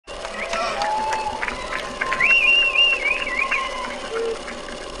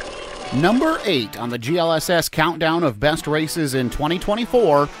Number 8 on the GLSS countdown of best races in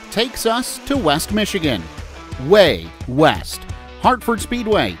 2024 takes us to West Michigan. Way west. Hartford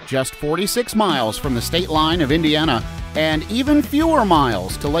Speedway, just 46 miles from the state line of Indiana, and even fewer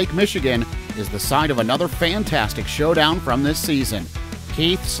miles to Lake Michigan, is the site of another fantastic showdown from this season.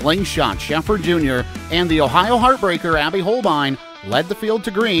 Keith Slingshot Sheffer Jr. and the Ohio Heartbreaker Abby Holbein led the field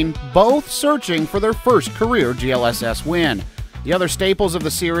to green, both searching for their first career GLSS win. The other staples of the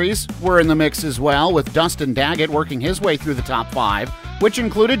series were in the mix as well, with Dustin Daggett working his way through the top 5, which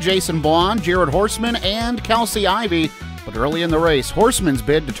included Jason Blond, Jared Horseman, and Kelsey Ivey. But early in the race, Horseman's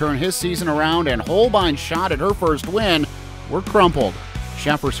bid to turn his season around and Holbein's shot at her first win were crumpled.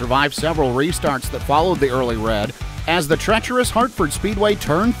 Sheffer survived several restarts that followed the early red, as the treacherous Hartford Speedway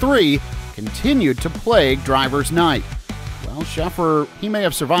Turn 3 continued to plague drivers' night. Well, Sheffer, he may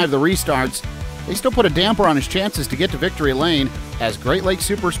have survived the restarts. They still put a damper on his chances to get to victory lane, as Great Lakes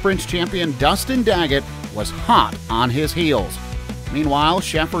Super Sprints champion Dustin Daggett was hot on his heels. Meanwhile,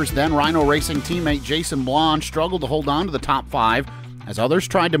 Sheffer's then Rhino Racing teammate Jason Blond struggled to hold on to the top 5 as others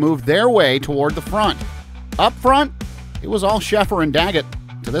tried to move their way toward the front. Up front, it was all Sheffer and Daggett.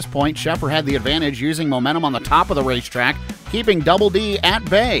 To this point, Sheffer had the advantage using momentum on the top of the racetrack, keeping Double D at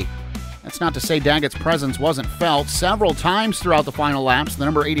bay. That's not to say Daggett's presence wasn't felt. Several times throughout the final laps, the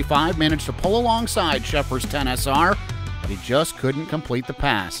number 85 managed to pull alongside Sheffer's 10SR, but he just couldn't complete the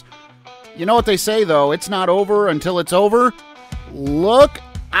pass. You know what they say, though, it's not over until it's over. Look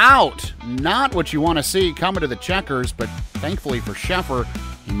out! Not what you want to see coming to the checkers, but thankfully for Sheffer,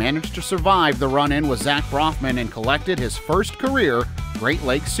 he managed to survive the run-in with Zach Brofman and collected his first career Great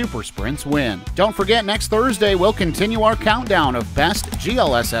Lakes Super Sprints win. Don't forget, next Thursday we'll continue our countdown of best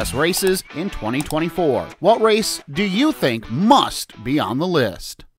GLSS races in 2024. What race do you think must be on the list?